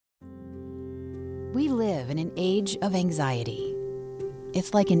We live in an age of anxiety.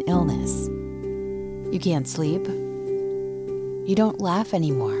 It's like an illness. You can't sleep. You don't laugh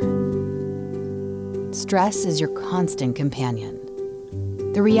anymore. Stress is your constant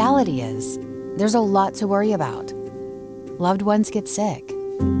companion. The reality is, there's a lot to worry about. Loved ones get sick.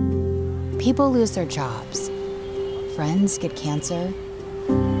 People lose their jobs. Friends get cancer.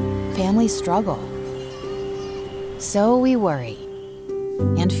 Families struggle. So we worry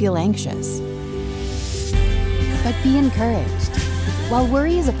and feel anxious. But be encouraged. While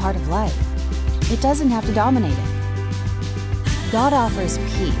worry is a part of life, it doesn't have to dominate it. God offers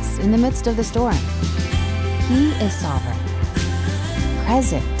peace in the midst of the storm. He is sovereign,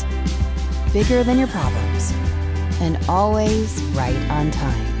 present, bigger than your problems, and always right on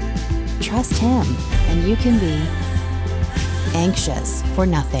time. Trust Him, and you can be anxious for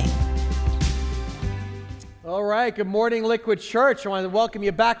nothing. All right, good morning, Liquid Church. I want to welcome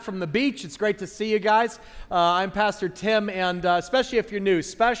you back from the beach. It's great to see you guys. I'm Pastor Tim, and especially if you're new,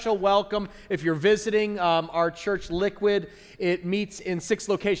 special welcome if you're visiting our church, Liquid. It meets in 6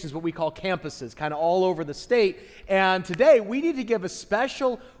 locations, what we call campuses, kind of all over the state. And today, we need to give a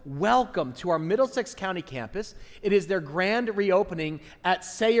special welcome to our Middlesex County campus. It is their grand reopening at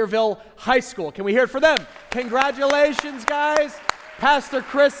Sayreville High School. Can we hear it for them? Congratulations, guys. Pastor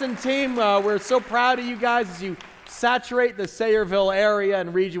Chris and team, we're so proud of you guys as you saturate the Sayreville area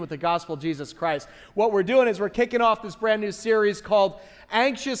and region with the gospel of Jesus Christ. What we're doing is we're kicking off this brand new series called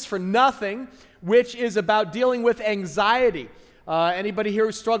Anxious for Nothing, which is about dealing with anxiety. Anybody here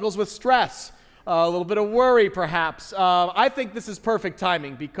who struggles with stress? A little bit of worry, perhaps. I think this is perfect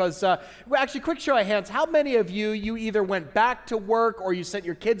timing because, actually, quick show of hands. How many of you either went back to work or you sent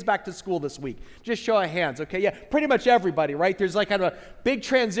your kids back to school this week? Just show of hands, okay? Yeah, pretty much everybody, right? There's like kind of a big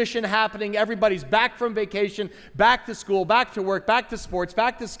transition happening. Everybody's back from vacation, back to school, back to work, back to sports,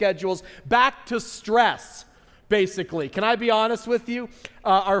 back to schedules, back to stress. Basically. Can I be honest with you?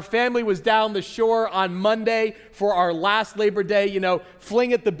 Our family was down the shore on Monday for our last Labor Day,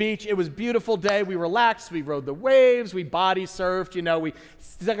 fling at the beach. It was a beautiful day. We relaxed. We rode the waves. We body surfed. We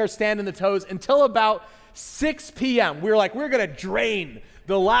stuck our stand in the toes until about 6 p.m. We were like, we're going to drain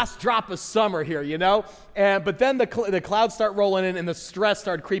the last drop of summer here, But then the clouds start rolling in and the stress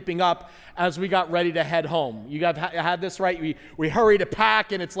started creeping up as we got ready to head home. You guys had this right. We hurry to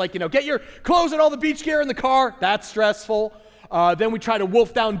pack, and it's like, get your clothes and all the beach gear in the car. That's stressful. Then we try to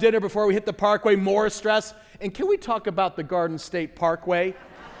wolf down dinner before we hit the parkway. More stress. And can we talk about the Garden State Parkway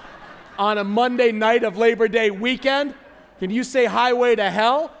on a Monday night of Labor Day weekend? Can you say highway to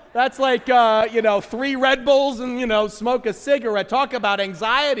hell? That's like, 3 Red Bulls and, smoke a cigarette. Talk about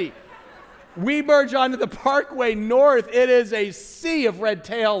anxiety. We merge onto the Parkway North. It is a sea of red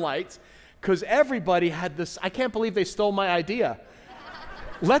taillights because everybody had this. I can't believe they stole my idea.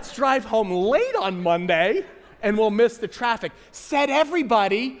 Let's drive home late on Monday and we'll miss the traffic. Said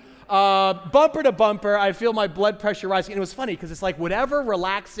everybody, bumper to bumper. I feel my blood pressure rising. And it was funny because it's like whatever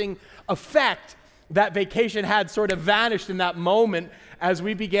relaxing effect that vacation had sort of vanished in that moment as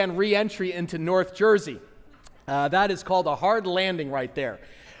we began re-entry into North Jersey. That is called a hard landing right there.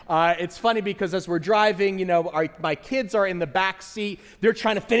 It's funny because as we're driving, my kids are in the back seat. They're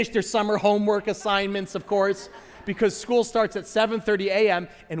trying to finish their summer homework assignments, of course, because school starts at 7:30 a.m.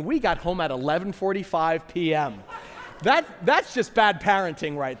 and we got home at 11:45 p.m. That's just bad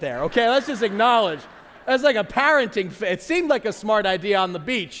parenting right there, okay? Let's just acknowledge. That's like a parenting it seemed like a smart idea on the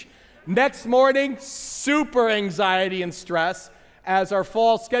beach. Next morning, super anxiety and stress as our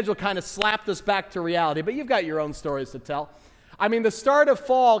fall schedule kind of slapped us back to reality. But you've got your own stories to tell. I mean, the start of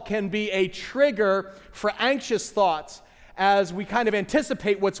fall can be a trigger for anxious thoughts as we kind of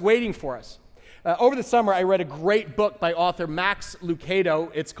anticipate what's waiting for us. Over the summer, I read a great book by author Max Lucado.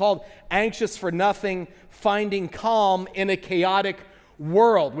 It's called Anxious for Nothing, Finding Calm in a Chaotic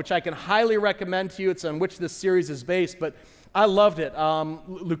World, which I can highly recommend to you. It's on which this series is based, but I loved it.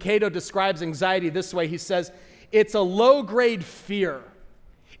 Lucado describes anxiety this way. He says, it's a low-grade fear.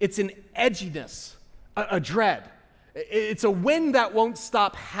 It's an edginess, a dread. It's a wind that won't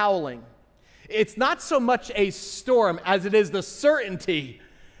stop howling. It's not so much a storm as it is the certainty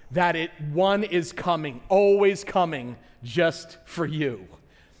that one is coming, always coming, just for you.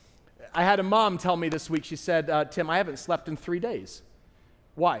 I had a mom tell me this week, she said, Tim, I haven't slept in 3 days.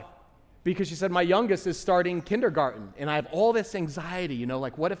 Why? Because she said, my youngest is starting kindergarten, and I have all this anxiety,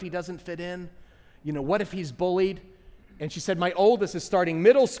 like what if he doesn't fit in? What if he's bullied? And she said, my oldest is starting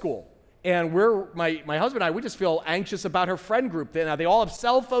middle school. And my husband and I, we just feel anxious about her friend group. Now, they all have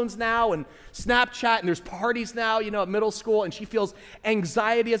cell phones now and Snapchat, and there's parties now, at middle school, and she feels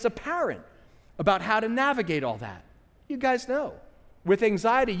anxiety as a parent about how to navigate all that. You guys know, with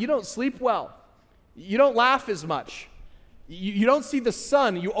anxiety, you don't sleep well. You don't laugh as much. You don't see the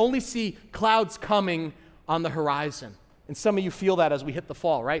sun. You only see clouds coming on the horizon. And some of you feel that as we hit the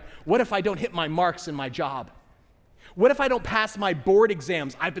fall, right? What if I don't hit my marks in my job? What if I don't pass my board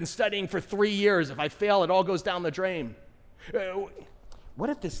exams? I've been studying for 3 years. If I fail, it all goes down the drain. What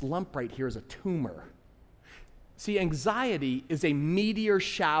if this lump right here is a tumor? See, anxiety is a meteor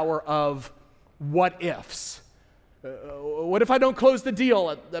shower of what ifs. What if I don't close the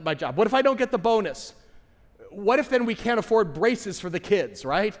deal at my job? What if I don't get the bonus? What if then we can't afford braces for the kids,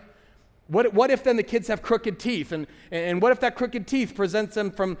 right? What if then the kids have crooked teeth? And what if that crooked teeth prevents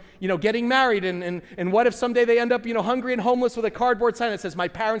them from, getting married? And what if someday they end up, hungry and homeless with a cardboard sign that says, my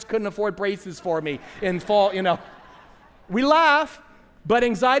parents couldn't afford braces for me in fall, We laugh, but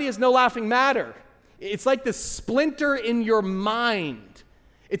anxiety is no laughing matter. It's like this splinter in your mind.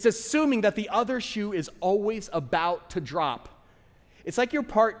 It's assuming that the other shoe is always about to drop. It's like you're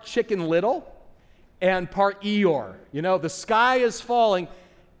part Chicken Little and part Eeyore. The sky is falling,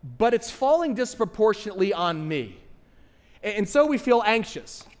 but it's falling disproportionately on me. And so we feel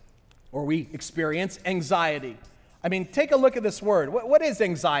anxious, or we experience anxiety. I mean, take a look at this word. What is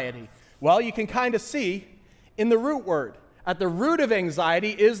anxiety? Well, you can kind of see in the root word. At the root of anxiety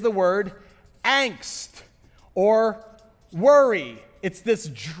is the word angst, or worry. It's this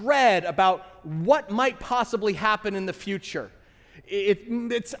dread about what might possibly happen in the future.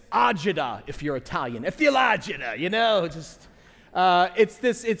 It's agita, if you're Italian. If you're agita,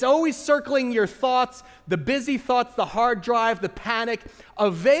 it's always circling your thoughts, the busy thoughts, the hard drive, the panic,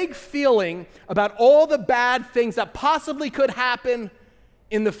 a vague feeling about all the bad things that possibly could happen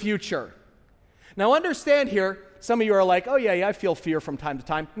in the future. Now understand here, some of you are like, oh yeah, I feel fear from time to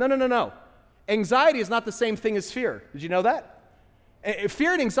time. No. Anxiety is not the same thing as fear. Did you know that?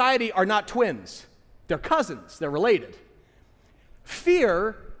 Fear and anxiety are not twins. They're cousins. They're related.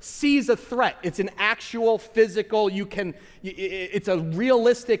 Fear sees a threat. It's an actual physical, it's a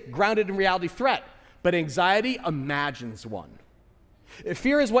realistic, grounded in reality threat. But anxiety imagines one.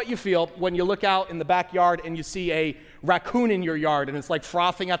 Fear is what you feel when you look out in the backyard and you see a raccoon in your yard and it's like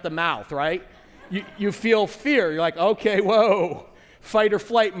frothing at the mouth, right? You feel fear. You're like, okay, whoa, fight or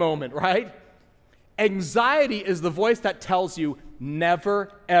flight moment, right? Anxiety is the voice that tells you,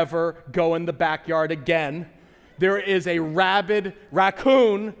 never, ever go in the backyard again. There is a rabid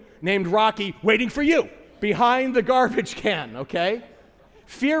raccoon named Rocky waiting for you behind the garbage can, okay?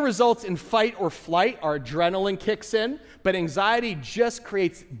 Fear results in fight or flight. Our adrenaline kicks in, but anxiety just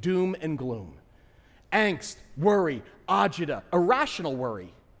creates doom and gloom. Angst, worry, agita, irrational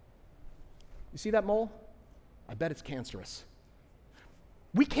worry. You see that mole? I bet it's cancerous.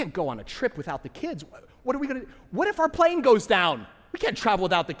 We can't go on a trip without the kids. What are we going to do? What if our plane goes down? We can't travel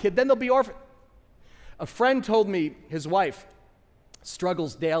without the kid. Then they'll be orphaned. A friend told me his wife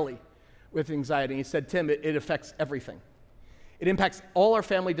struggles daily with anxiety. He said, Tim, it affects everything. It impacts all our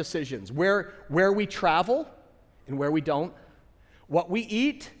family decisions, where we travel and where we don't, what we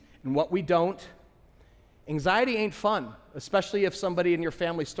eat and what we don't. Anxiety ain't fun, especially if somebody in your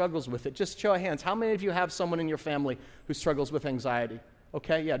family struggles with it. Just show of hands. How many of you have someone in your family who struggles with anxiety?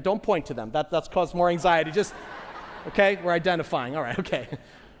 Okay, yeah, don't point to them. That's caused more anxiety. Just, okay, we're identifying. All right, okay.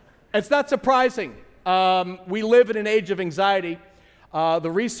 It's not surprising. We live in an age of anxiety.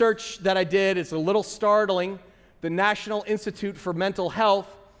 The research that I did is a little startling. The National Institute for Mental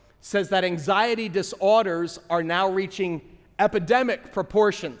Health says that anxiety disorders are now reaching epidemic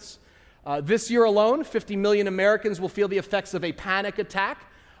proportions. This year alone, 50 million Americans will feel the effects of a panic attack.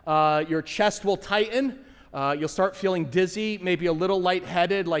 Your chest will tighten. You'll start feeling dizzy, maybe a little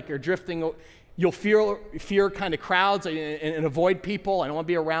lightheaded, like you're drifting. You'll fear kind of crowds and avoid people. I don't want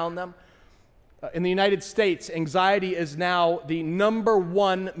to be around them. In the United States, anxiety is now the number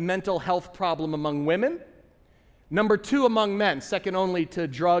one mental health problem among women, number two among men, second only to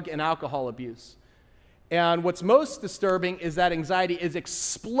drug and alcohol abuse. And what's most disturbing is that anxiety is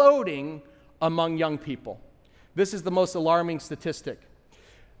exploding among young people. This is the most alarming statistic.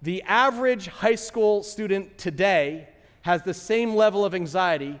 The average high school student today has the same level of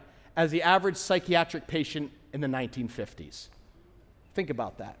anxiety as the average psychiatric patient in the 1950s. Think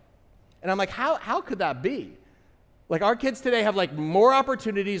about that. And I'm like, how could that be? Like, our kids today have like more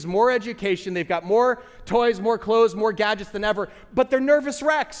opportunities, more education, they've got more toys, more clothes, more gadgets than ever, but they're nervous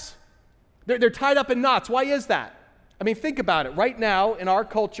wrecks. They're tied up in knots. Why is that? I mean, think about it. Right now, in our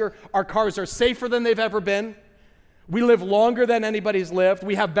culture, our cars are safer than they've ever been. We live longer than anybody's lived.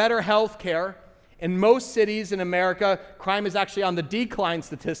 We have better health care. In most cities in America, crime is actually on the decline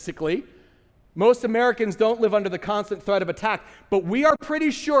statistically. Most Americans don't live under the constant threat of attack, but we are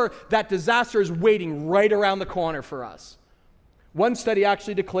pretty sure that disaster is waiting right around the corner for us. One study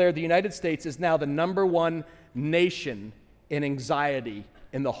actually declared the United States is now the number one nation in anxiety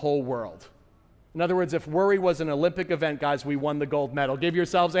in the whole world. In other words, if worry was an Olympic event, guys, we won the gold medal. Give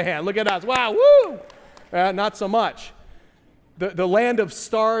yourselves a hand. Look at us. Wow, woo! Not so much. The land of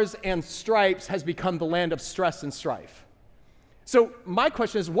stars and stripes has become the land of stress and strife. So my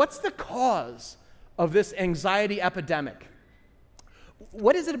question is, what's the cause of this anxiety epidemic?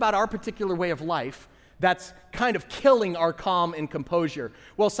 What is it about our particular way of life that's kind of killing our calm and composure?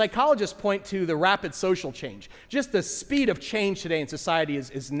 Well, psychologists point to the rapid social change. Just the speed of change today in society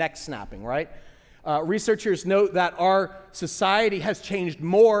is neck-snapping, right? Researchers note that our society has changed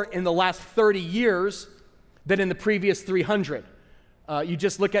more in the last 30 years than in the previous 300. You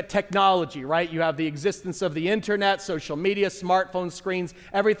just look at technology, right? You have the existence of the internet, social media, smartphone screens.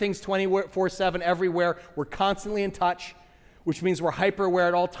 Everything's 24/7 everywhere. We're constantly in touch, which means we're hyper-aware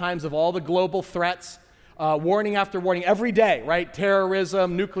at all times of all the global threats, warning after warning every day, right?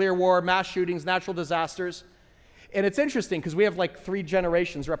 Terrorism, nuclear war, mass shootings, natural disasters. And it's interesting because we have like 3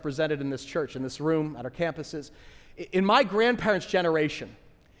 generations represented in this church, in this room, at our campuses. In my grandparents' generation,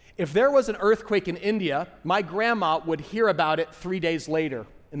 if there was an earthquake in India, my grandma would hear about it 3 days later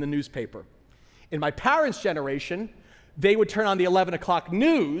in the newspaper. In my parents' generation, they would turn on the 11 o'clock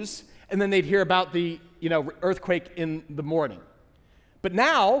news, and then they'd hear about the earthquake in the morning. But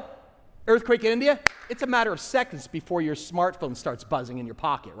now, earthquake in India, it's a matter of seconds before your smartphone starts buzzing in your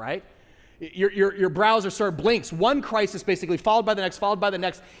pocket, right? Your browser sort of blinks. One crisis basically followed by the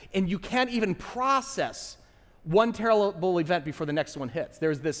next, and you can't even process one terrible event before the next one hits.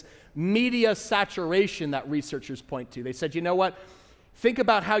 There's this media saturation that researchers point to. They said, you know what? Think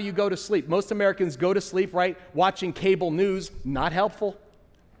about how you go to sleep. Most Americans go to sleep, right? Watching cable news, not helpful.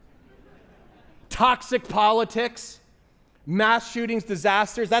 Toxic politics, mass shootings,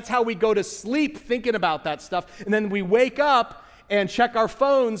 disasters. That's how we go to sleep, thinking about that stuff. And then we wake up and check our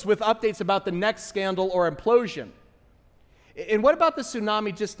phones with updates about the next scandal or implosion. And what about the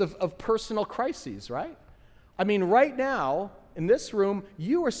tsunami just of personal crises, right? I mean, right now, in this room,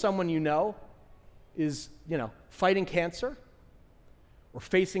 you or someone you know is, fighting cancer, or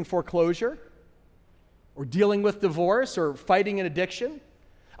facing foreclosure, or dealing with divorce, or fighting an addiction.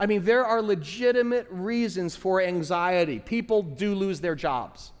 I mean, there are legitimate reasons for anxiety. People do lose their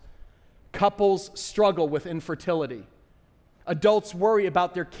jobs. Couples struggle with infertility. Adults worry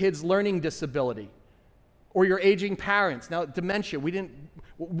about their kids' learning disability, or your aging parents. Now, dementia,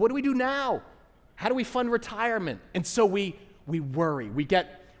 what do we do now? How do we fund retirement? And so we worry. We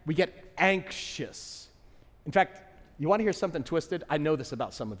get anxious. In fact, you want to hear something twisted? I know this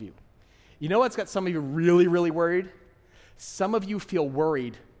about some of you. You know what's got some of you really, really worried? Some of you feel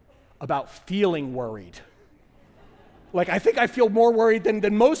worried about feeling worried. Like, I think I feel more worried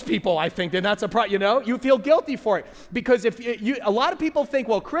than most people, I think, and that's a problem, You feel guilty for it. Because a lot of people think,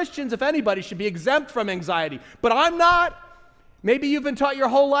 well, Christians, if anybody, should be exempt from anxiety. But I'm not. Maybe you've been taught your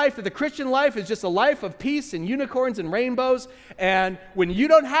whole life that the Christian life is just a life of peace and unicorns and rainbows, and when you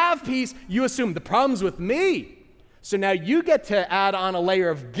don't have peace, you assume the problem's with me. So now you get to add on a layer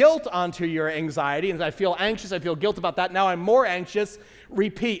of guilt onto your anxiety, and I feel anxious, I feel guilt about that, now I'm more anxious.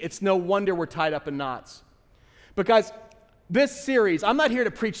 Repeat. It's no wonder we're tied up in knots. Because this series, I'm not here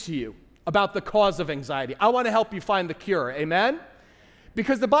to preach to you about the cause of anxiety. I want to help you find the cure. Amen?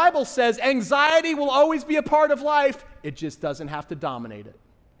 Because the Bible says anxiety will always be a part of life. It just doesn't have to dominate it.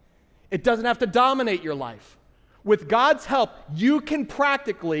 It doesn't have to dominate your life. With God's help, you can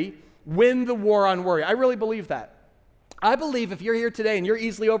practically win the war on worry. I really believe that. I believe if you're here today and you're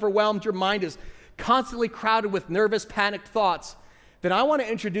easily overwhelmed, your mind is constantly crowded with nervous, panicked thoughts, then I want to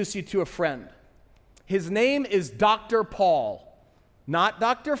introduce you to a friend. His name is Dr. Paul. Not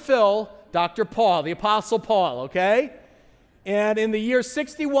Dr. Phil, Dr. Paul, the Apostle Paul, okay? And in the year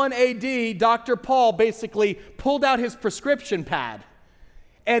 61 AD, Dr. Paul basically pulled out his prescription pad.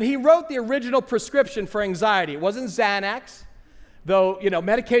 And he wrote the original prescription for anxiety. It wasn't Xanax, though,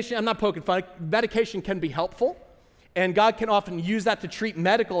 medication, I'm not poking fun, medication can be helpful. And God can often use that to treat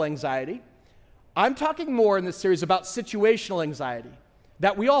medical anxiety. I'm talking more in this series about situational anxiety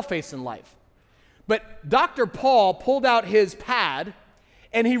that we all face in life. But Dr. Paul pulled out his pad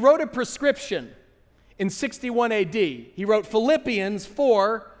and he wrote a prescription in 61 AD. He wrote Philippians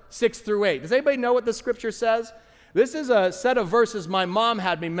 4, 6 through 8. Does anybody know what the scripture says? This is a set of verses my mom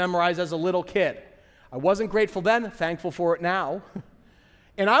had me memorize as a little kid. I wasn't grateful then, thankful for it now.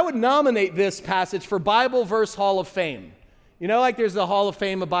 And I would nominate this passage for Bible Verse Hall of Fame. There's the Hall of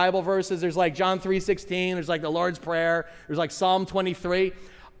Fame of Bible verses. There's like John 3:16. There's like the Lord's Prayer. There's like Psalm 23.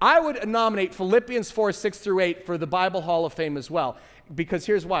 I would nominate Philippians 4, 6 through 8 for the Bible Hall of Fame as well. Because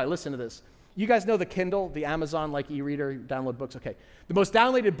here's why. Listen to this. You guys know the Kindle, the Amazon like e-reader, download books? Okay. The most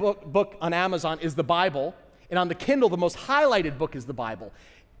downloaded book on Amazon is the Bible, and on the Kindle, the most highlighted book is the Bible.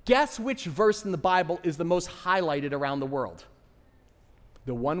 Guess which verse in the Bible is the most highlighted around the world?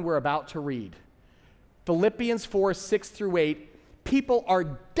 The one we're about to read. Philippians 4, 6 through 8. People are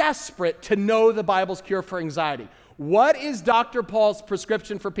desperate to know the Bible's cure for anxiety. What is Dr. Paul's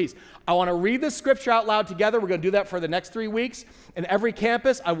prescription for peace? I want to read this scripture out loud together. We're going to do that for the next 3 weeks. And every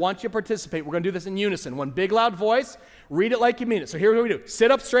campus, I want you to participate. We're going to do this in unison. One big loud voice. Read it like you mean it. So here's what we do.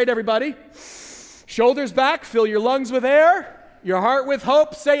 Sit up straight, everybody. Shoulders back. Fill your lungs with air. Your heart with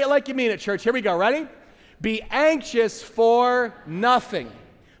hope. Say it like you mean it, church. Here we go. Ready? Be anxious for nothing,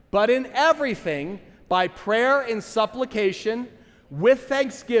 but in everything, by prayer and supplication, with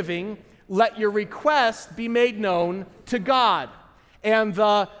thanksgiving, let your request be made known to God. And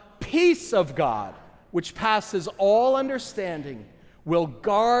the peace of God, which passes all understanding, will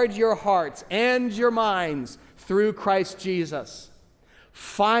guard your hearts and your minds through Christ Jesus.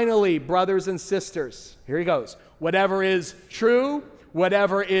 Finally, brothers and sisters, here he goes. Whatever is true,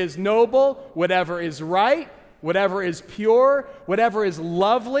 whatever is noble, whatever is right, whatever is pure, whatever is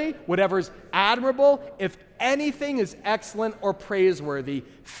lovely, whatever is admirable, if anything is excellent or praiseworthy,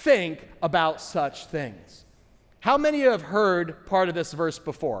 think about such things. How many of you have heard part of this verse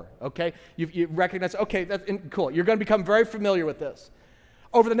before? Okay, you recognize, okay, that's cool. You're going to become very familiar with this.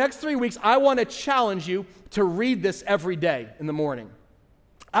 Over the next 3 weeks, I want to challenge you to read this every day in the morning.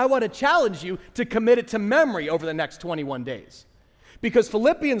 I want to challenge you to commit it to memory over the next 21 days. Because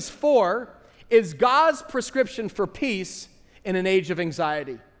Philippians 4 is God's prescription for peace in an age of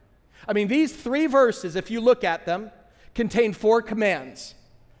anxiety. I mean, these 3 verses, if you look at them, contain 4 commands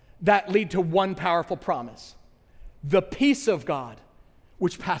that lead to one powerful promise. The peace of God,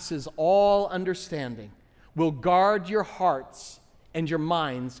 which passes all understanding, will guard your hearts and your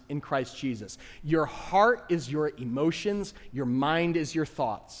minds in Christ Jesus. Your heart is your emotions, your mind is your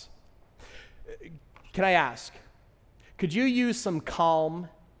thoughts. Can I ask, could you use some calm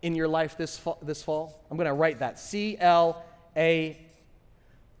in your life this fall? I'm going to write that. C-L-A-L-M.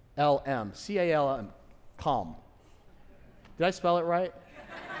 C-A-L-M. Calm. Did I spell it right?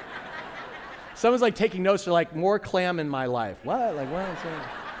 Someone's like taking notes. They're like, more clam in my life. What? Like, what?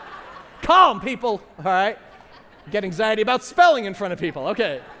 Calm, people. All right. Get anxiety about spelling in front of people.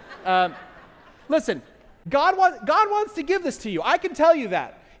 Okay. Listen, God wants to give this to you. I can tell you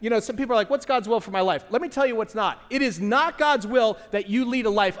that. You know, some people are like, what's God's will for my life? Let me tell you what's not. It is not God's will that you lead a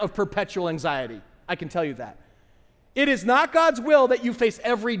life of perpetual anxiety. I can tell you that. It is not God's will that you face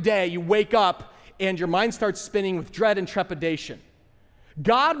every day. You wake up and your mind starts spinning with dread and trepidation.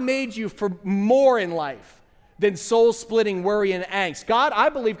 God made you for more in life than soul-splitting worry and angst. I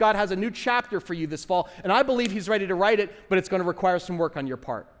believe God has a new chapter for you this fall, and I believe he's ready to write it, but it's going to require some work on your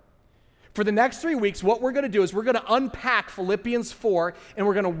part. For the next 3 weeks, what we're going to do is we're going to unpack Philippians 4, and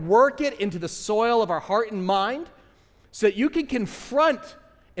we're going to work it into the soil of our heart and mind so that you can confront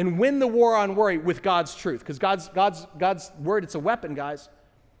and win the war on worry with God's truth. Because God's word, it's a weapon, guys.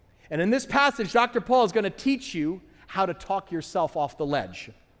 And in this passage, Dr. Paul is going to teach you how to talk yourself off the ledge.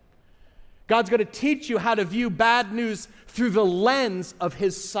 God's going to teach you how to view bad news through the lens of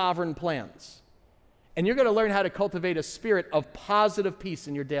his sovereign plans. And you're going to learn how to cultivate a spirit of positive peace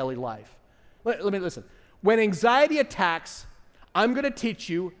in your daily life. Let me listen. When anxiety attacks, I'm going to teach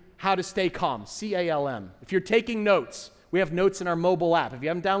you how to stay calm. C-A-L-M. If you're taking notes, we have notes in our mobile app. If you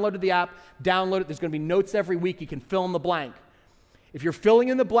haven't downloaded the app, download it. There's going to be notes every week. You can fill in the blank. If you're filling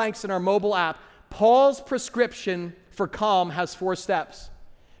in the blanks in our mobile app, Paul's prescription for calm has 4 steps.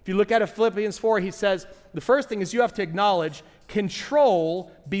 If you look at Philippians 4, he says, the first thing is you have to acknowledge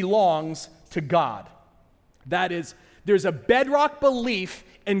control belongs to God. That is, there's a bedrock belief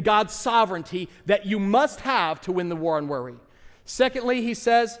in God's sovereignty that you must have to win the war on worry. Secondly, he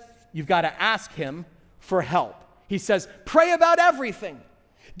says, you've got to ask him for help. He says, pray about everything.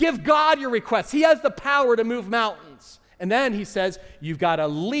 Give God your requests. He has the power to move mountains. And then he says, you've got to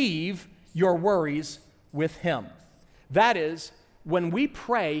leave your worries with him. That is, when we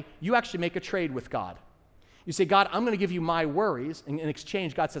pray, you actually make a trade with God. You say, God, I'm going to give you my worries. And in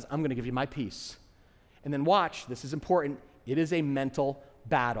exchange, God says, I'm going to give you my peace. And then watch, this is important. It is a mental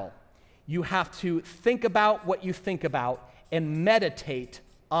battle. You have to think about what you think about and meditate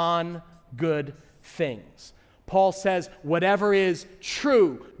on good things. Paul says, whatever is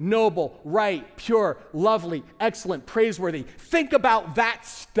true, noble, right, pure, lovely, excellent, praiseworthy, think about that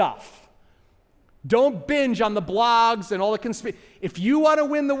stuff. Don't binge on the blogs and all the conspiracy. If you want to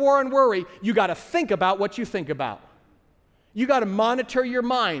win the war on worry, you got to think about what you think about. You got to monitor your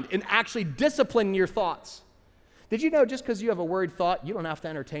mind and actually discipline your thoughts. Did you know just because you have a worried thought, you don't have to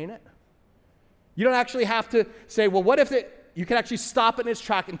entertain it? You don't actually have to say, well, what if you can actually stop it in its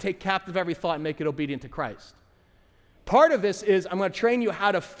track and take captive every thought and make it obedient to Christ. Part of this is I'm going to train you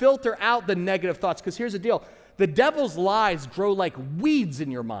how to filter out the negative thoughts, because here's the deal. The devil's lies grow like weeds in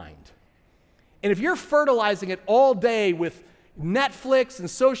your mind. And if you're fertilizing it all day with Netflix and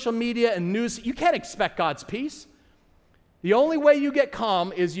social media and news, you can't expect God's peace. The only way you get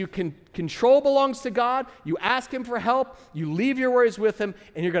calm is you can control belongs to God, you ask him for help, you leave your worries with him,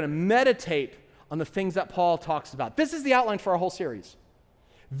 and you're going to meditate on the things that Paul talks about. This is the outline for our whole series.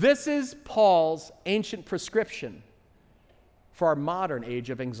 This is Paul's ancient prescription for our modern age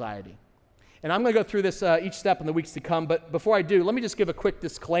of anxiety. And I'm going to go through this each step in the weeks to come, but before I do, let me just give a quick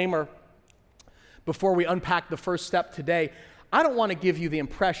disclaimer before we unpack the first step today. I don't want to give you the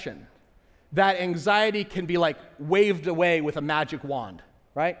impression that anxiety can be like waved away with a magic wand,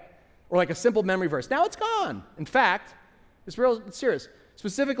 right? Or like a simple memory verse. Now it's gone. In fact, it's real serious.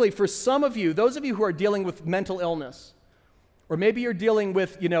 Specifically for some of you, those of you who are dealing with mental illness, or maybe you're dealing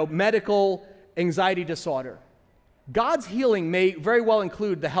with, medical anxiety disorder, God's healing may very well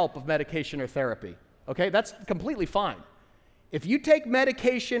include the help of medication or therapy, okay? That's completely fine. If you take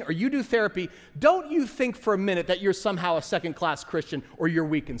medication or you do therapy, don't you think for a minute that you're somehow a second-class Christian or you're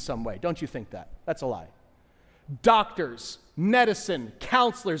weak in some way. Don't you think that. That's a lie. Doctors, medicine,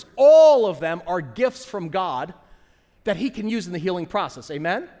 counselors, all of them are gifts from God that he can use in the healing process.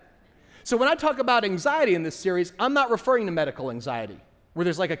 Amen? So when I talk about anxiety in this series, I'm not referring to medical anxiety, where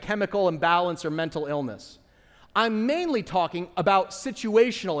there's like a chemical imbalance or mental illness. I'm mainly talking about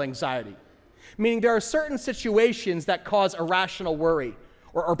situational anxiety, meaning there are certain situations that cause irrational worry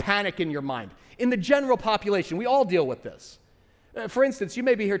or panic in your mind. In the general population, we all deal with this. For instance, you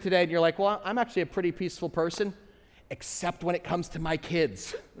may be here today and you're like, well, I'm actually a pretty peaceful person, except when it comes to my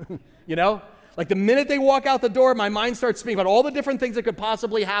kids, Like the minute they walk out the door, my mind starts spinning about all the different things that could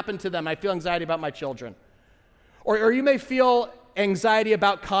possibly happen to them. I feel anxiety about my children. Or you may feel anxiety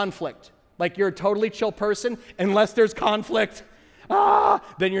about conflict, like you're a totally chill person unless there's conflict.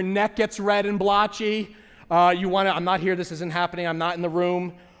 Then your neck gets red and blotchy. I'm not here, this isn't happening, I'm not in the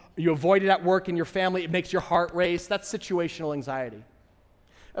room. You avoid it at work and your family, it makes your heart race. That's situational anxiety.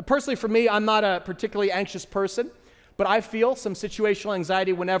 Personally, for me, I'm not a particularly anxious person, but I feel some situational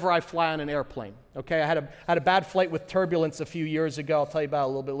anxiety whenever I fly on an airplane. Okay, I had a bad flight with turbulence a few years ago. I'll tell you about it a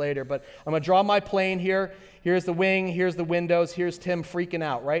little bit later, but I'm going to draw my plane here. Here's the wing, here's the windows, here's Tim freaking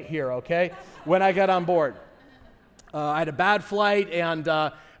out right here, okay, when I got on board. I had a bad flight and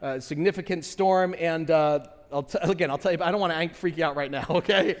a significant storm, and I'll tell you, I don't want to freak you out right now,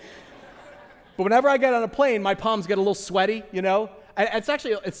 okay? But whenever I get on a plane, my palms get a little sweaty,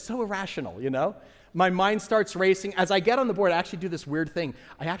 It's so irrational, My mind starts racing. As I get on the board, I actually do this weird thing.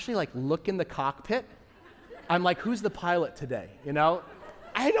 I actually look in the cockpit. I'm like, who's the pilot today,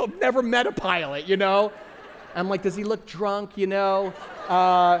 I never met a pilot, I'm like, does he look drunk,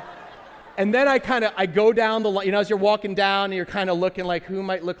 And then I go down the line, as you're walking down and you're kind of looking like, who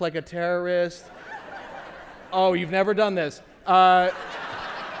might look like a terrorist? Oh, you've never done this.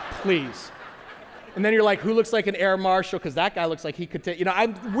 Please. And then you're like, who looks like an air marshal? Because that guy looks like he could take,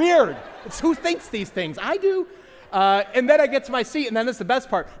 I'm weird. It's who thinks these things? I do. And then I get to my seat, and then this is the best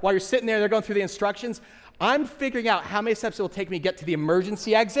part. While you're sitting there, they're going through the instructions. I'm figuring out how many steps it will take me to get to the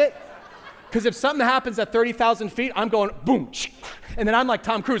emergency exit. Because if something happens at 30,000 feet, I'm going boom, and then I'm like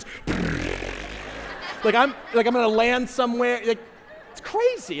Tom Cruise. I'm going to land somewhere. It's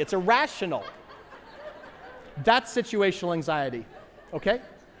crazy. It's irrational. That's situational anxiety, okay?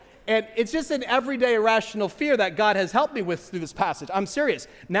 And it's just an everyday irrational fear that God has helped me with through this passage. I'm serious.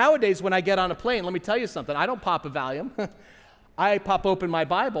 Nowadays, when I get on a plane, let me tell you something. I don't pop a Valium. I pop open my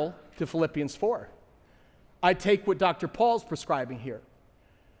Bible to Philippians 4. I take what Dr. Paul's prescribing here.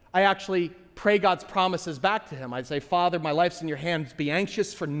 I actually pray God's promises back to him. I say, Father, my life's in your hands. Be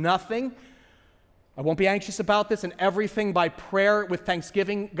anxious for nothing. I won't be anxious about this, and everything by prayer with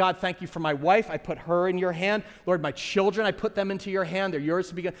thanksgiving. God, thank you for my wife. I put her in your hand. Lord, my children, I put them into your hand. They're yours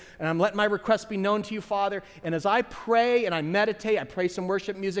to begin. And I'm letting my requests be known to you, Father. And as I pray and I meditate, I pray some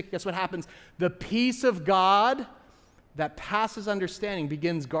worship music, guess what happens? The peace of God that passes understanding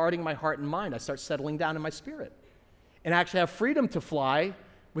begins guarding my heart and mind. I start settling down in my spirit and actually have freedom to fly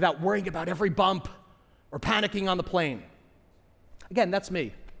without worrying about every bump or panicking on the plane. Again, that's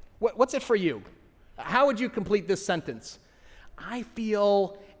me. What's it for you? How would you complete this sentence? I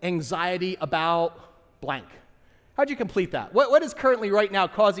feel anxiety about blank. How'd you complete that? What is currently right now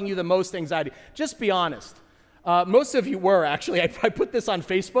causing you the most anxiety? Just be honest. Most of you were, actually. I put this on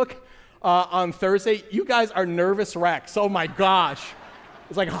Facebook on Thursday. You guys are nervous wrecks. Oh my gosh.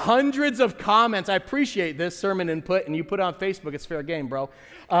 It's like hundreds of comments. I appreciate this sermon input, and you put it on Facebook. It's fair game, bro.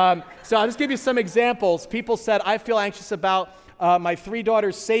 So I'll just give you some examples. People said, I feel anxious about my 3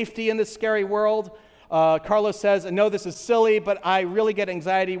 daughters' safety in this scary world. Carlos says, I know this is silly, but I really get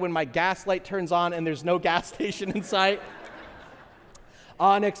anxiety when my gas light turns on and there's no gas station in sight.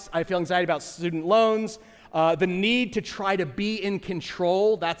 Onyx, I feel anxiety about student loans. The need to try to be in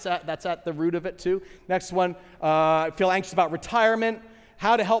control, that's at the root of it too. Next one, I feel anxious about retirement.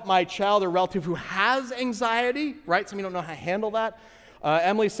 How to help my child or relative who has anxiety, right? Some of you don't know how to handle that.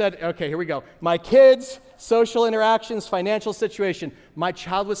 Emily said, okay, here we go. My kids, social interactions, financial situation, my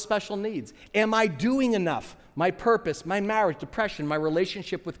child with special needs. Am I doing enough? My purpose, my marriage, depression, my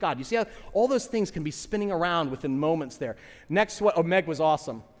relationship with God. You see how all those things can be spinning around within moments there. Next one, Meg was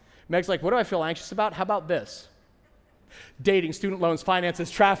awesome. Meg's like, what do I feel anxious about? How about this? Dating, student loans,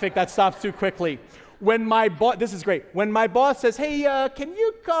 finances, traffic, that stops too quickly. When my boss, this is great. When my boss says, hey, can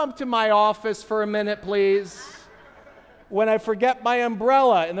you come to my office for a minute, please? When I forget my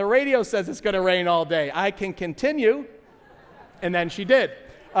umbrella and the radio says it's going to rain all day, I can continue. And then she did.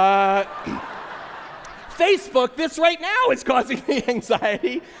 Facebook, this right now is causing me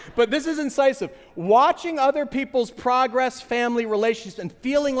anxiety, but this is incisive. Watching other people's progress, family, relationships, and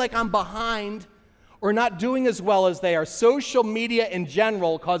feeling like I'm behind or not doing as well as they are. Social media in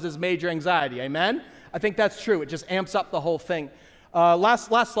general causes major anxiety, amen? I think that's true. It just amps up the whole thing. Last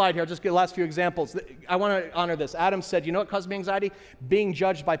slide here, I'll just get the last few examples. I want to honor this. Adam said, you know what caused me anxiety? Being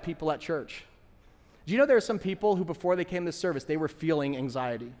judged by people at church. Do you know there are some people who before they came to service, they were feeling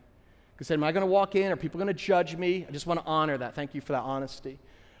anxiety? They said, am I going to walk in? Are people going to judge me? I just want to honor that. Thank you for that honesty.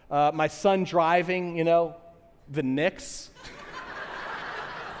 My son driving, the Knicks.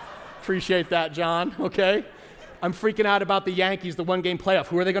 Appreciate that, John, okay? I'm freaking out about the Yankees, the one-game playoff.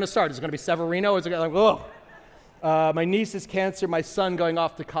 Who are they going to start? Is it going to be Severino? Is it going to my niece's cancer, my son going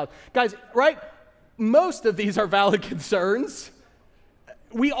off to college. Guys, right? Most of these are valid concerns.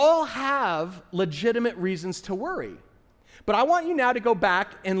 We all have legitimate reasons to worry. But I want you now to go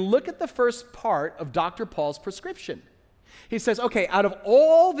back and look at the first part of Dr. Paul's prescription. He says, okay, out of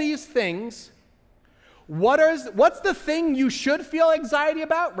all these things, what's the thing you should feel anxiety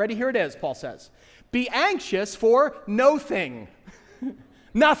about? Ready? Here it is, Paul says. Be anxious for no thing.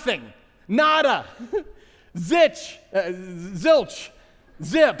 Nothing. Nada. Zilch.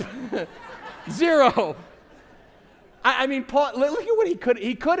 Zip. Zero. I mean, Paul, look at what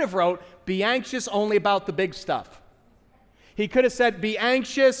he could have wrote, be anxious only about the big stuff. He could have said, be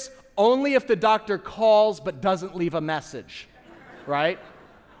anxious only if the doctor calls but doesn't leave a message, right?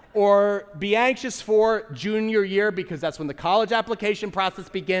 Or be anxious for junior year because that's when the college application process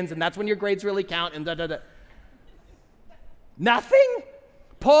begins and that's when your grades really count and da-da-da. Nothing?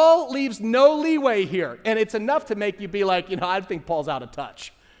 Paul leaves no leeway here, and it's enough to make you be like, I think Paul's out of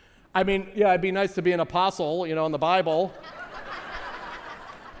touch. I mean, yeah, it'd be nice to be an apostle, in the Bible.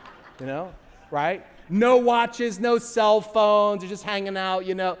 Right? No watches, no cell phones, you're just hanging out,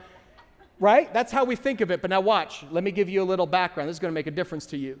 Right? That's how we think of it. But now watch. Let me give you a little background. This is going to make a difference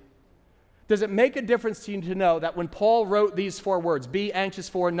to you. Does it make a difference to you to know that when Paul wrote these 4 words, be anxious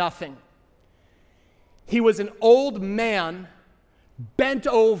for nothing, he was an old man bent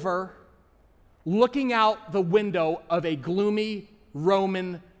over, looking out the window of a gloomy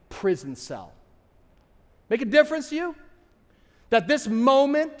Roman prison cell? Make a difference to you? That this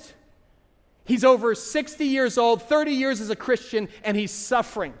moment, he's over 60 years old, 30 years as a Christian, and he's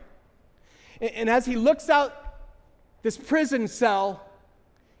suffering. And as he looks out this prison cell,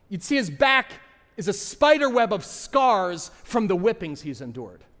 you'd see his back is a spider web of scars from the whippings he's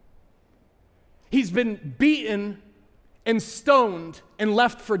endured. He's been beaten and stoned and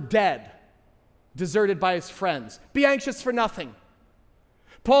left for dead, deserted by his friends. Be anxious for nothing.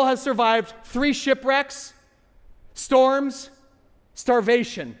 Paul has survived 3 shipwrecks, storms,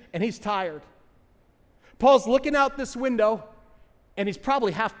 starvation, and he's tired. Paul's looking out this window, and he's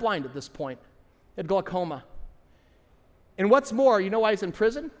probably half blind at this point. He had glaucoma. And what's more, you know why he's in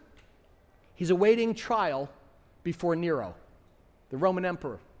prison? He's awaiting trial before Nero, the Roman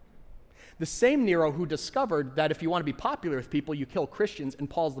emperor. The same Nero who discovered that if you want to be popular with people, you kill Christians, and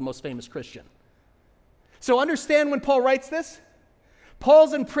Paul's the most famous Christian. So understand when Paul writes this?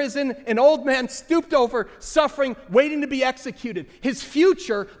 Paul's in prison, an old man stooped over, suffering, waiting to be executed. His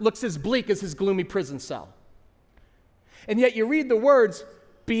future looks as bleak as his gloomy prison cell. And yet you read the words,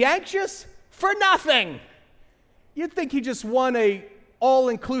 be anxious for nothing. You'd think he just won a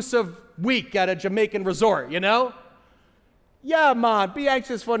all-inclusive week at a Jamaican resort, Yeah, man, be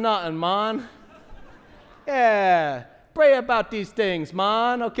anxious for nothing, man. Yeah, pray about these things,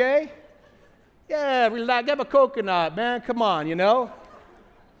 man, okay? Yeah, relax, have a coconut, man, come on,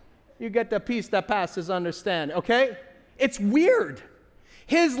 you get the peace that passes understanding, okay? It's weird.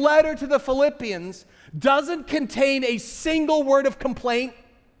 His letter to the Philippians doesn't contain a single word of complaint,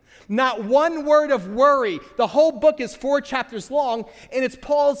 not one word of worry. The whole book is 4 chapters long, and it's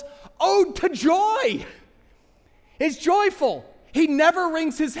Paul's ode to joy. It's joyful. He never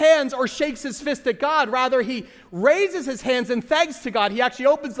wrings his hands or shakes his fist at God. Rather, he raises his hands in thanks to God. He actually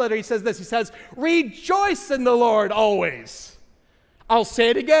opens the letter. He says this. He says, rejoice in the Lord always. I'll say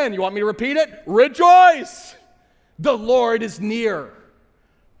it again. You want me to repeat it? Rejoice. The Lord is near.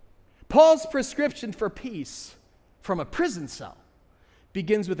 Paul's prescription for peace from a prison cell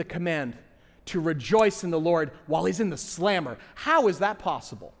begins with a command to rejoice in the Lord while he's in the slammer. How is that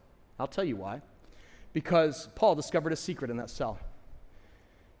possible? I'll tell you why. Because Paul discovered a secret in that cell.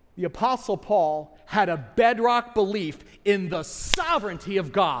 The Apostle Paul had a bedrock belief in the sovereignty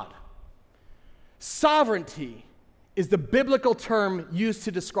of God. Sovereignty is the biblical term used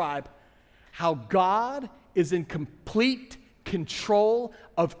to describe how God is in complete control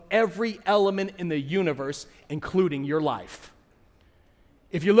of every element in the universe, including your life.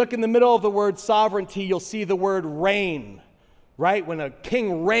 If you look in the middle of the word sovereignty, you'll see the word reign, right? When a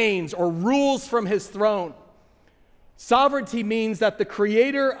king reigns or rules from his throne. Sovereignty means that the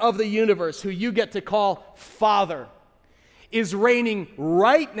creator of the universe, who you get to call Father, is reigning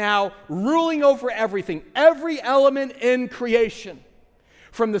right now, ruling over everything, every element in creation.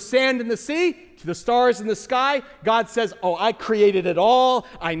 From the sand in the sea to the stars in the sky, God says, oh, I created it all,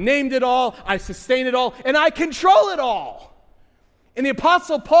 I named it all, I sustain it all, and I control it all. And the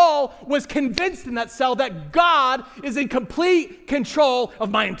Apostle Paul was convinced in that cell that God is in complete control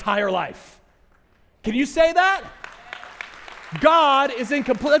of my entire life. Can you say that? God is in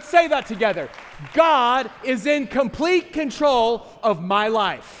complete, let's say that together. God is in complete control of my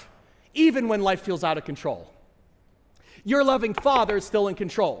life, even when life feels out of control. Your loving Father is still in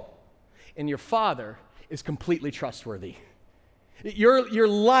control, and your Father is completely trustworthy. Your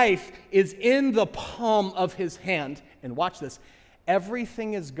life is in the palm of his hand, and watch this,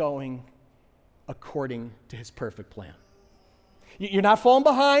 everything is going according to his perfect plan. You're not falling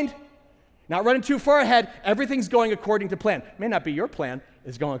behind, not running too far ahead, everything's going according to plan. It may not be your plan,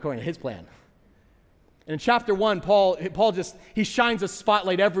 it's going according to his plan. And in chapter 1, Paul he shines a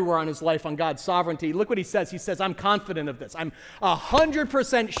spotlight everywhere on his life on God's sovereignty. Look what he says. He says, I'm confident of this. I'm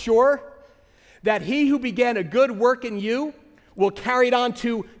 100% sure that he who began a good work in you will carry it on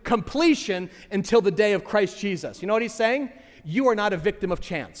to completion until the day of Christ Jesus. You know what he's saying? You are not a victim of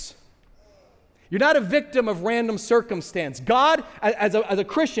chance. You're not a victim of random circumstance. God, as a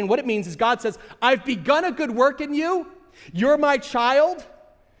Christian, what it means is God says, I've begun a good work in you. You're my child.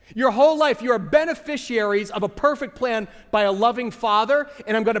 Your whole life, you are beneficiaries of a perfect plan by a loving Father,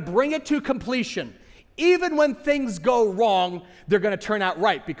 and I'm going to bring it to completion. Even when things go wrong, they're going to turn out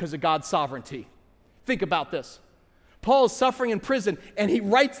right because of God's sovereignty. Think about this. Paul is suffering in prison, and he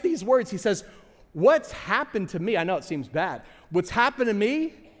writes these words. He says, what's happened to me, I know it seems bad, what's happened to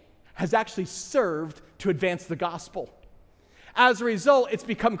me has actually served to advance the gospel. As a result, it's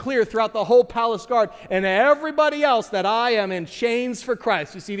become clear throughout the whole palace guard and everybody else that I am in chains for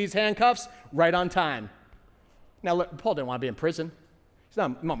Christ. You see these handcuffs? Right on time. Now, look, Paul didn't want to be in prison. He's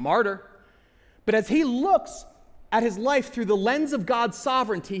not a martyr. But as he looks at his life through the lens of God's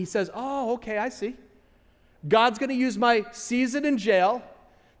sovereignty, he says, oh, okay, I see. God's going to use my season in jail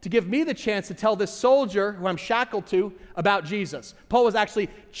to give me the chance to tell this soldier who I'm shackled to about Jesus. Paul was actually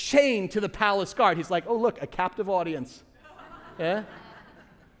chained to the palace guard. He's like, oh, look, a captive audience. Yeah?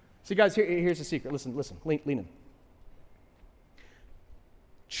 So guys, here's the secret. Listen, lean in.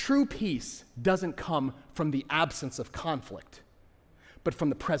 True peace doesn't come from the absence of conflict, but from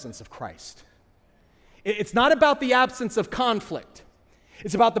the presence of Christ. It's not about the absence of conflict.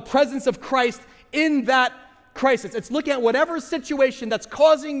 It's about the presence of Christ in that crisis. It's looking at whatever situation that's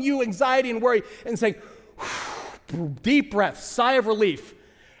causing you anxiety and worry and saying, deep breath, sigh of relief.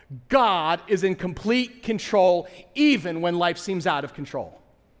 God is in complete control even when life seems out of control.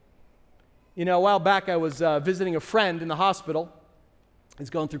 You know, a while back I was visiting a friend in the hospital. He's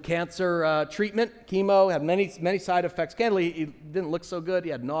going through cancer treatment, chemo, had many side effects. Candidly, he didn't look so good. He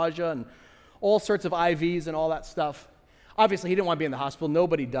had nausea and all sorts of IVs and all that stuff. Obviously, he didn't want to be in the hospital.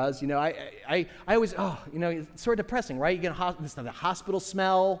 Nobody does. You know, I always, it's sort of depressing, right? You get the hospital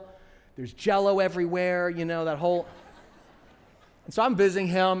smell. There's Jell-O everywhere, you know, that whole... And so I'm visiting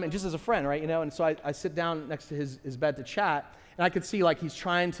him, and just as a friend, right, you know, and so I sit down next to his bed to chat, and I could see, like, he's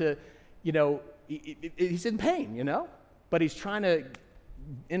trying to, you know, he's in pain, you know, but he's trying to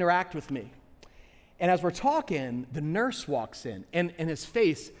interact with me. And as we're talking, the nurse walks in, and his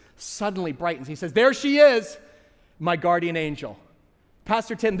face suddenly brightens. He says, there she is, my guardian angel.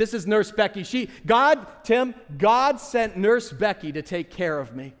 Pastor Tim, this is Nurse Becky. God sent Nurse Becky to take care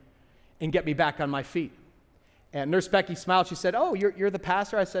of me and get me back on my feet. And Nurse Becky smiled. She said, oh, you're the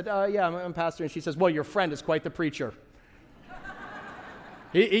pastor? I said, yeah, I'm a pastor. And she says, well, your friend is quite the preacher.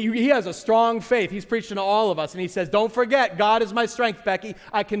 He has a strong faith. He's preaching to all of us. And he says, don't forget, God is my strength, Becky.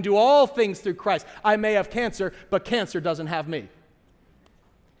 I can do all things through Christ. I may have cancer, but cancer doesn't have me.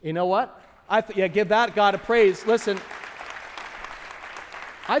 You know what? Give that God a praise. Listen,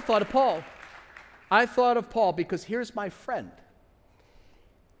 I thought of Paul. I thought of Paul because here's my friend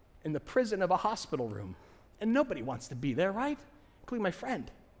in the prison of a hospital room. And nobody wants to be there, right? Including my friend.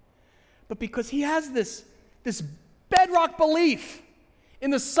 But because he has this bedrock belief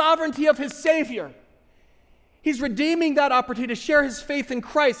in the sovereignty of his Savior, he's redeeming that opportunity to share his faith in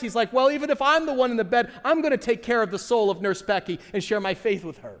Christ. He's like, well, even if I'm the one in the bed, I'm going to take care of the soul of Nurse Becky and share my faith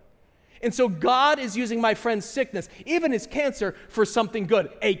with her. And so God is using my friend's sickness, even his cancer, for something good,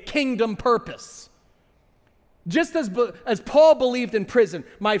 a kingdom purpose. Just as Paul believed in prison,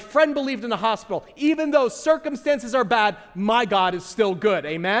 my friend believed in the hospital. Even though circumstances are bad, my God is still good.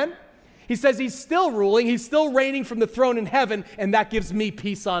 Amen? He says he's still ruling, he's still reigning from the throne in heaven, and that gives me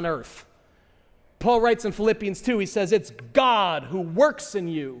peace on earth. Paul writes in Philippians 2, he says, it's God who works in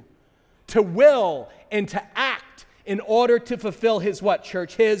you to will and to act in order to fulfill his what,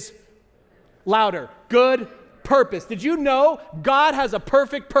 church? His, louder, good purpose. Did you know God has a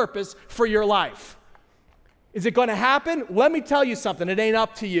perfect purpose for your life? Is it going to happen? Let me tell you something. It ain't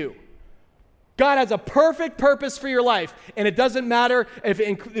up to you. God has a perfect purpose for your life, and it doesn't matter if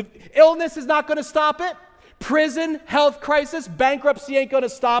illness is not going to stop it. Prison, health crisis, bankruptcy ain't going to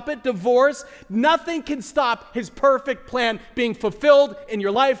stop it. Divorce, nothing can stop his perfect plan being fulfilled in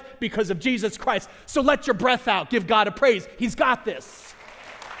your life because of Jesus Christ. So let your breath out. Give God a praise. He's got this.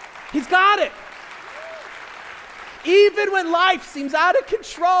 He's got it. Even when life seems out of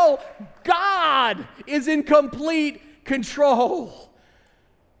control, God is in complete control.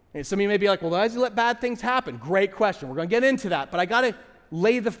 And some of you may be like, well, why does he let bad things happen? Great question. We're going to get into that. But I got to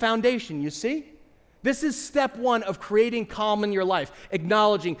lay the foundation, you see? This is step one of creating calm in your life,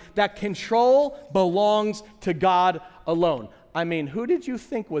 acknowledging that control belongs to God alone. I mean, who did you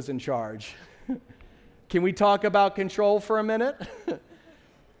think was in charge? Can we talk about control for a minute?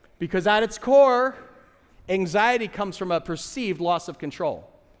 Because at its core, anxiety comes from a perceived loss of control.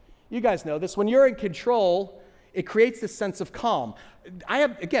 You guys know this. When you're in control, it creates this sense of calm. I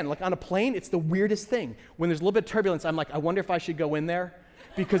have, again, like on a plane, it's the weirdest thing. When there's a little bit of turbulence, I'm like, I wonder if I should go in there.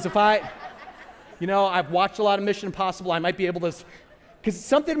 Because if I've watched a lot of Mission Impossible, I might be able to, because it's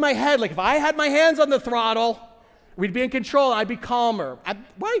something in my head, like if I had my hands on the throttle, we'd be in control, I'd be calmer.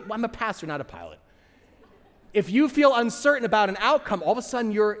 I'm a pastor, not a pilot. If you feel uncertain about an outcome, all of a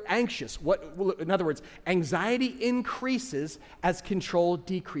sudden you're anxious. In other words, anxiety increases as control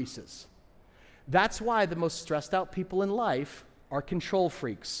decreases. That's why the most stressed out people in life are control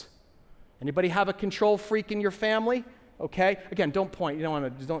freaks. Anybody have a control freak in your family? Okay? Again, don't point. You don't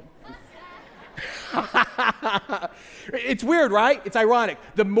want to, don't. It's weird, right? It's ironic.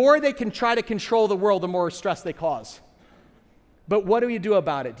 The more they can try to control the world, the more stress they cause. But what do you do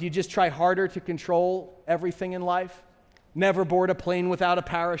about it? Do you just try harder to control everything in life? Never board a plane without a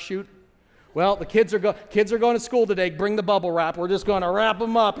parachute? Well, the kids are going to school today. Bring the bubble wrap. We're just going to wrap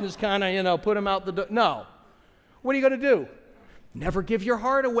them up and just kind of, put them out the door. No. What are you going to do? Never give your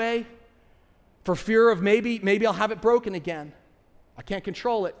heart away for fear of maybe I'll have it broken again. I can't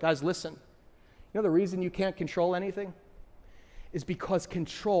control it. Guys, listen. You know the reason you can't control anything? Is because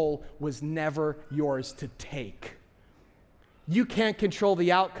control was never yours to take. You can't control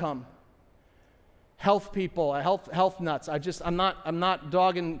the outcome. Health people, health nuts. I'm not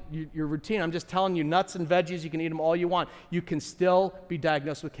dogging your routine. I'm just telling you, nuts and veggies, you can eat them all you want. You can still be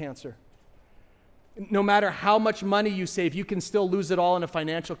diagnosed with cancer. No matter how much money you save, you can still lose it all in a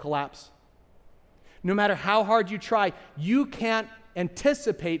financial collapse. No matter how hard you try, you can't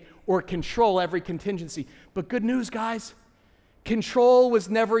anticipate or control every contingency. But good news, guys, control was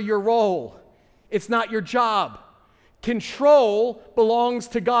never your role. It's not your job. Control belongs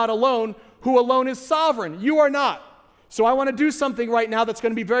to God alone, who alone is sovereign. You are not. So I want to do something right now that's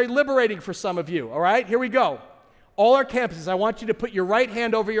going to be very liberating for some of you, all right? Here we go. All our campuses, I want you to put your right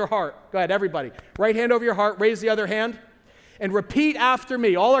hand over your heart. Go ahead, everybody. Right hand over your heart. Raise the other hand. And repeat after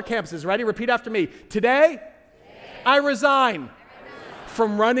me. All our campuses, ready? Repeat after me. Today, I resign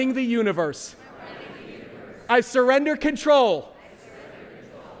from running the universe. I surrender control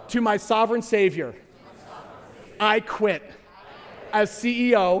to my sovereign Savior. I quit as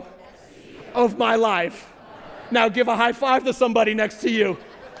CEO of my life. Now give a high five to somebody next to you.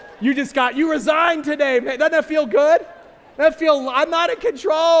 You resigned today. Man, doesn't that feel good? I'm not in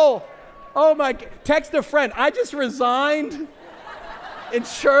control. Oh my, text a friend. I just resigned in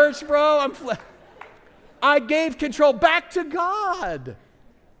church, bro. I gave control back to God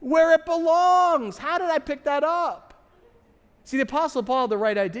where it belongs. How did I pick that up? See, the Apostle Paul had the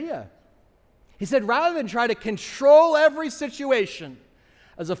right idea. He said, rather than try to control every situation,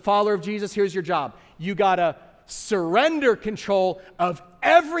 as a follower of Jesus, here's your job. You got to surrender control of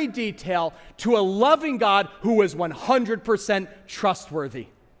every detail to a loving God who is 100% trustworthy.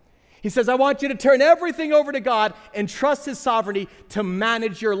 He says, I want you to turn everything over to God and trust His sovereignty to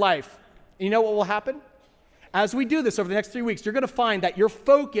manage your life. And you know what will happen? As we do this over the next 3 weeks, you're going to find that your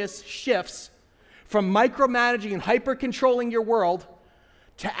focus shifts from micromanaging and hyper-controlling your world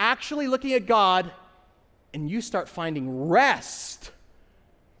to actually looking at God, and you start finding rest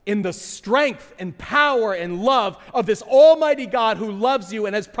in the strength and power and love of this almighty God who loves you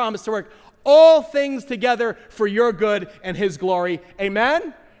and has promised to work all things together for your good and His glory. Amen?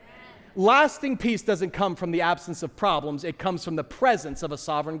 Amen. Lasting peace doesn't come from the absence of problems. It comes from the presence of a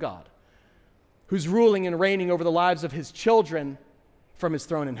sovereign God who's ruling and reigning over the lives of His children from His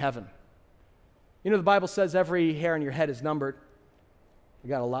throne in heaven. You know, the Bible says every hair on your head is numbered. We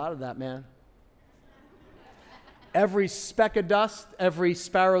got a lot of that, man. Every speck of dust, every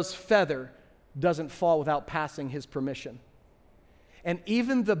sparrow's feather doesn't fall without passing His permission. And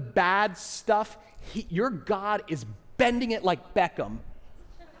even the bad stuff, your God is bending it like Beckham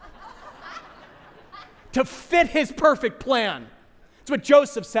to fit His perfect plan. It's what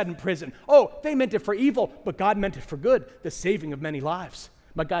Joseph said in prison. Oh, they meant it for evil, but God meant it for good, the saving of many lives.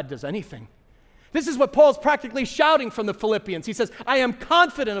 But God does anything. This is what Paul's practically shouting from the Philippians. He says, I am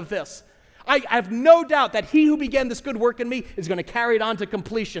confident of this. I have no doubt that He who began this good work in me is going to carry it on to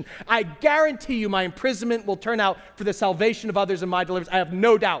completion. I guarantee you my imprisonment will turn out for the salvation of others and my deliverance. I have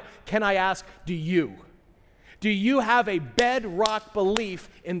no doubt. Can I ask, do you? Do you have a bedrock belief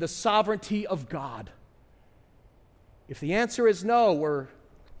in the sovereignty of God? If the answer is no,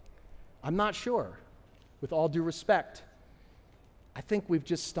 I'm not sure. With all due respect, I think we've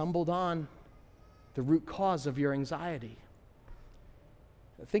just stumbled on the root cause of your anxiety.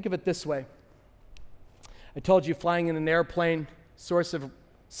 Think of it this way. I told you flying in an airplane, source of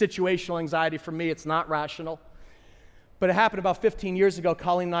situational anxiety for me, it's not rational. But it happened about 15 years ago.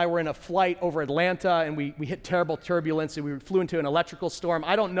 Colleen and I were in a flight over Atlanta, and we hit terrible turbulence, and we flew into an electrical storm.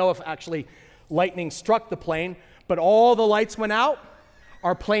 I don't know if actually lightning struck the plane, but all the lights went out.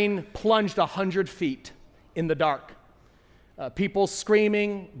 Our plane plunged 100 feet in the dark. People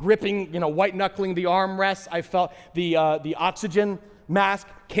screaming, gripping, white-knuckling the armrests. I felt the oxygen mask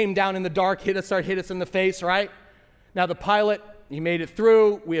came down in the dark, hit us in the face, right? Now the pilot, he made it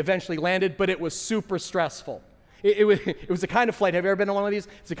through. We eventually landed, but it was super stressful. It was the kind of flight, have you ever been on one of these?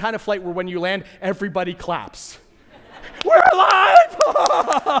 It's the kind of flight where when you land, everybody claps. We're alive!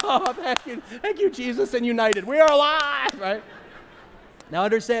 Oh, thank you, Jesus and United. We are alive, right? Now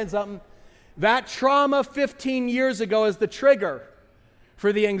understand something. That trauma 15 years ago is the trigger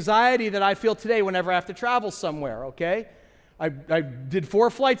for the anxiety that I feel today whenever I have to travel somewhere, okay? I did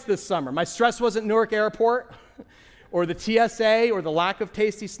 4 flights this summer. My stress wasn't Newark Airport or the TSA or the lack of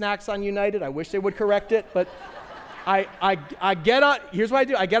tasty snacks on United. I wish they would correct it, but I get on, here's what I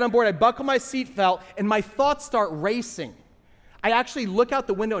do. I get on board, I buckle my seatbelt, and my thoughts start racing. I actually look out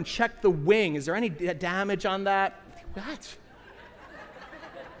the window and check the wing. Is there any damage on that? What?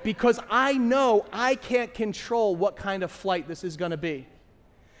 Because I know I can't control what kind of flight this is going to be.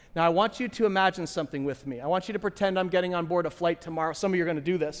 Now, I want you to imagine something with me. I want you to pretend I'm getting on board a flight tomorrow. Some of you are going to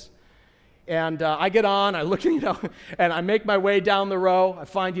do this. And I get on, I look, and I make my way down the row. I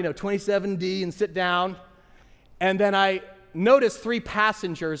find, 27D and sit down. And then I notice 3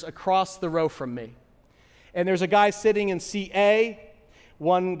 passengers across the row from me. And there's a guy sitting in seat A,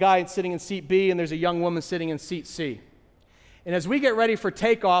 one guy sitting in seat B, and there's a young woman sitting in seat C. And as we get ready for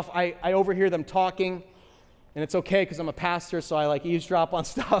takeoff, I overhear them talking, and it's okay because I'm a pastor, so I eavesdrop on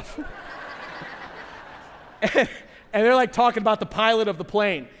stuff. and they're talking about the pilot of the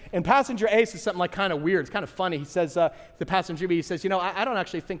plane. And passenger A says something kind of weird. It's kind of funny. He says, the passenger B, he says, I don't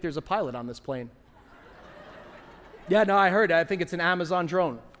actually think there's a pilot on this plane. Yeah, no, I heard it. I think it's an Amazon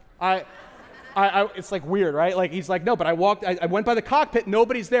drone. It's weird, right? He's no, but I went by the cockpit.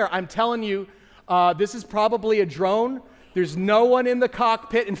 Nobody's there. I'm telling you, this is probably a drone. There's no one in the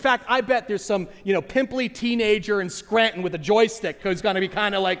cockpit. In fact, I bet there's some, pimply teenager in Scranton with a joystick who's going to be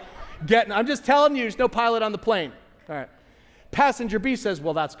kind of I'm just telling you, there's no pilot on the plane. All right. Passenger B says,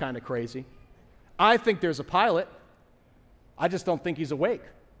 well, that's kind of crazy. I think there's a pilot. I just don't think he's awake.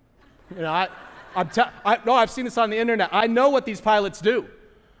 I've seen this on the internet. I know what these pilots do.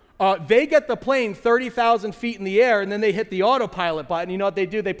 They get the plane 30,000 feet in the air, and then they hit the autopilot button. You know what they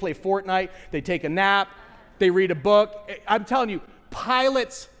do? They play Fortnite, they take a nap, they read a book. I'm telling you,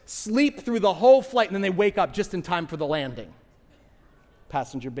 pilots sleep through the whole flight, and then they wake up just in time for the landing.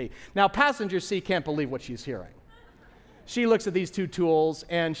 Passenger B. Now, passenger C can't believe what she's hearing. She looks at these two tools,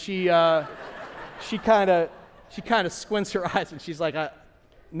 and she kind of squints her eyes, and she's like,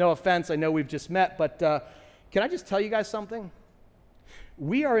 no offense, I know we've just met, but can I just tell you guys something?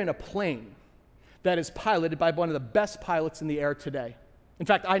 We are in a plane that is piloted by one of the best pilots in the air today. In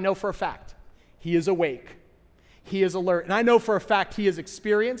fact, I know for a fact he is awake, he is alert, and I know for a fact he is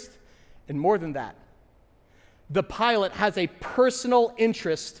experienced, and more than that, the pilot has a personal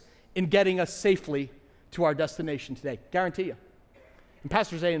interest in getting us safely to our destination today. Guarantee you. And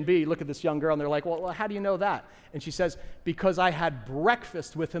Pastors A and B look at this young girl and they're like, well, how do you know that? And she says, because I had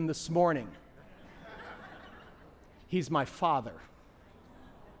breakfast with him this morning. He's my father.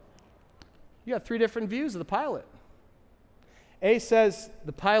 You have three different views of the pilot. A says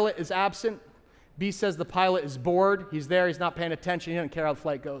the pilot is absent. B says the pilot is bored. He's there, he's not paying attention, he doesn't care how the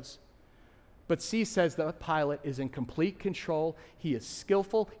flight goes. But C says the pilot is in complete control. He is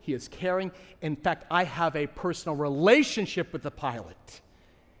skillful. He is caring. In fact, I have a personal relationship with the pilot.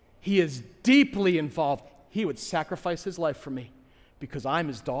 He is deeply involved. He would sacrifice his life for me because I'm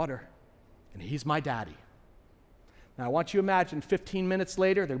his daughter and he's my daddy. Now, I want you to imagine 15 minutes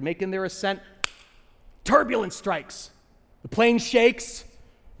later, they're making their ascent. Turbulence strikes. The plane shakes.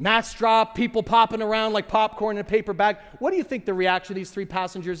 Mass drop, people popping around like popcorn in a paper bag. What do you think the reaction of these three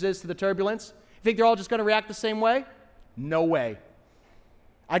passengers is to the turbulence? You think they're all just going to react the same way? No way.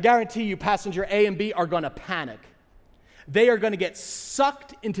 I guarantee you passenger A and B are going to panic. They are going to get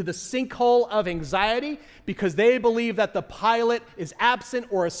sucked into the sinkhole of anxiety because they believe that the pilot is absent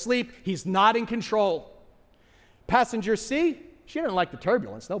or asleep. He's not in control. Passenger C, she doesn't like the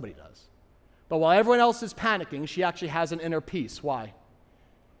turbulence. Nobody does. But while everyone else is panicking, she actually has an inner peace. Why?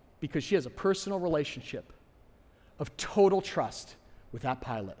 Because she has a personal relationship of total trust with that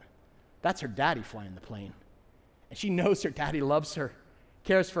pilot. That's her daddy flying the plane. And she knows her daddy loves her,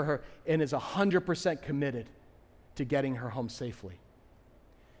 cares for her, and is 100% committed to getting her home safely.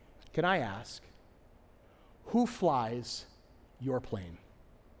 Can I ask, who flies your plane?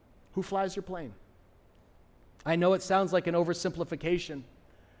 Who flies your plane? I know it sounds like an oversimplification,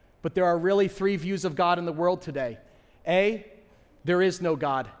 but there are really three views of God in the world today. A, there is no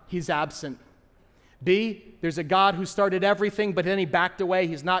God. He's absent. B, there's a God who started everything, but then he backed away.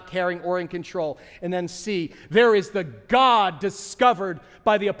 He's not caring or in control. And then C, there is the God discovered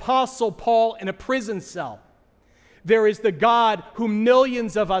by the Apostle Paul in a prison cell. There is the God whom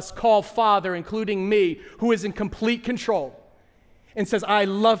millions of us call Father, including me, who is in complete control and says, I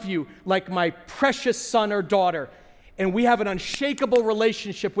love you like my precious son or daughter. And we have an unshakable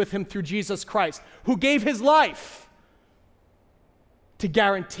relationship with him through Jesus Christ, who gave his life to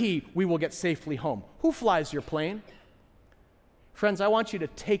guarantee we will get safely home. Who flies your plane? Friends, I want you to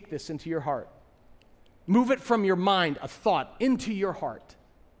take this into your heart. Move it from your mind, a thought, into your heart.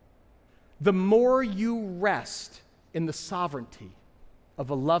 The more you rest in the sovereignty of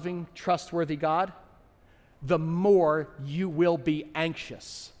a loving, trustworthy God, the more you will be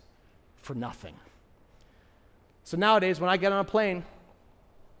anxious for nothing. So nowadays, when I get on a plane,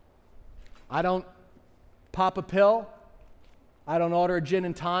 I don't pop a pill. I don't order a gin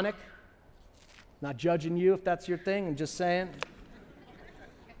and tonic. Not judging you if that's your thing. I'm just saying.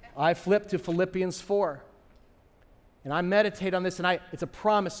 I flip to Philippians 4. And I meditate on this, and it's a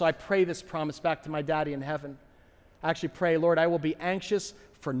promise, so I pray this promise back to my daddy in heaven. I actually pray, Lord, I will be anxious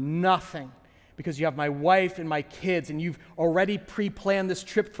for nothing because you have my wife and my kids, and you've already pre-planned this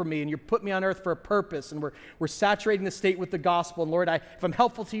trip for me, and you've put me on earth for a purpose, and we're saturating the state with the gospel. And Lord, if I'm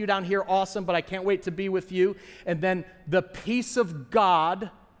helpful to you down here, awesome, but I can't wait to be with you. And then the peace of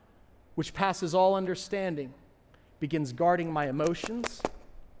God, which passes all understanding, begins guarding my emotions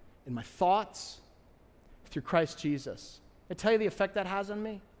and my thoughts through Christ Jesus. I tell you the effect that has on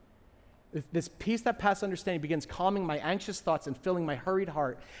me. This peace that passes understanding begins calming my anxious thoughts and filling my hurried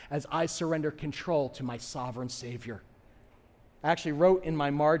heart as I surrender control to my sovereign Savior. I actually wrote in my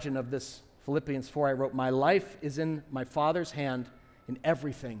margin of this Philippians 4, I wrote, my life is in my Father's hand and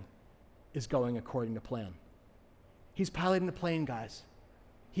everything is going according to plan. He's piloting the plane, guys.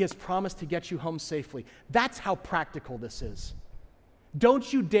 He has promised to get you home safely. That's how practical this is.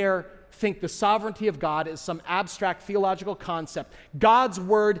 Don't you dare think the sovereignty of God is some abstract theological concept. God's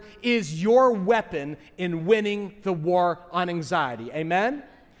word is your weapon in winning the war on anxiety. Amen?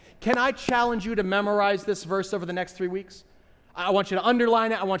 Can I challenge you to memorize this verse over the next 3 weeks? I want you to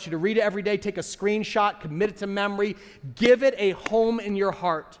underline it. I want you to read it every day. Take a screenshot, commit it to memory. Give it a home in your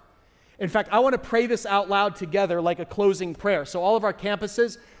heart. In fact, I want to pray this out loud together like a closing prayer. So all of our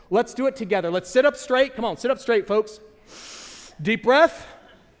campuses, let's do it together. Let's sit up straight. Come on, sit up straight, folks. Deep breath.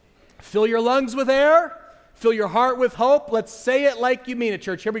 Fill your lungs with air. Fill your heart with hope. Let's say it like you mean it,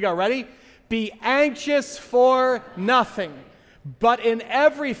 church. Here we go. Ready? Be anxious for nothing, but in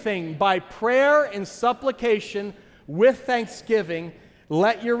everything by prayer and supplication with thanksgiving,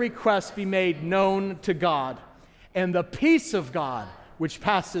 let your requests be made known to God. And the peace of God, which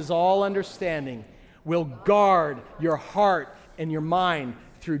passes all understanding, will guard your heart and your mind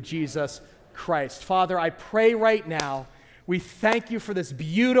through Jesus Christ. Father, I pray right now, we thank you for this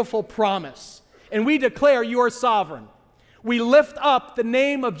beautiful promise, and we declare you are sovereign. We lift up the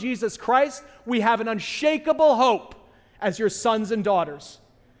name of Jesus Christ. We have an unshakable hope as your sons and daughters.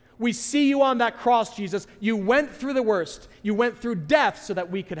 We see you on that cross, Jesus. You went through the worst. You went through death so that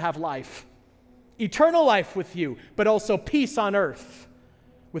we could have life. Eternal life with you, but also peace on earth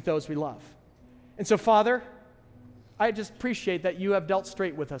with those we love. And so, Father, I just appreciate that you have dealt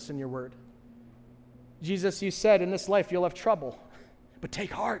straight with us in your word. Jesus, you said in this life you'll have trouble, but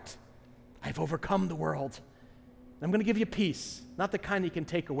take heart. I've overcome the world. I'm going to give you peace, not the kind you can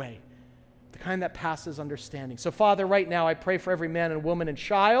take away, the kind that passes understanding. So, Father, right now I pray for every man and woman and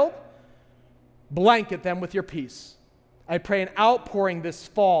child. Blanket them with your peace. I pray an outpouring this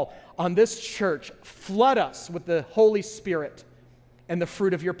fall on this church. Flood us with the Holy Spirit and the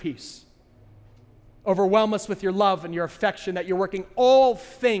fruit of your peace. Overwhelm us with your love and your affection, that you're working all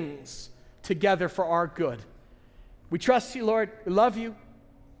things together for our good. We trust you, Lord. We love you.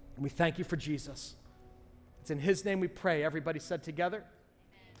 And we thank you for Jesus. It's in his name we pray. Everybody said together,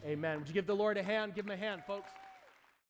 amen. Would you give the Lord a hand? Give him a hand, folks.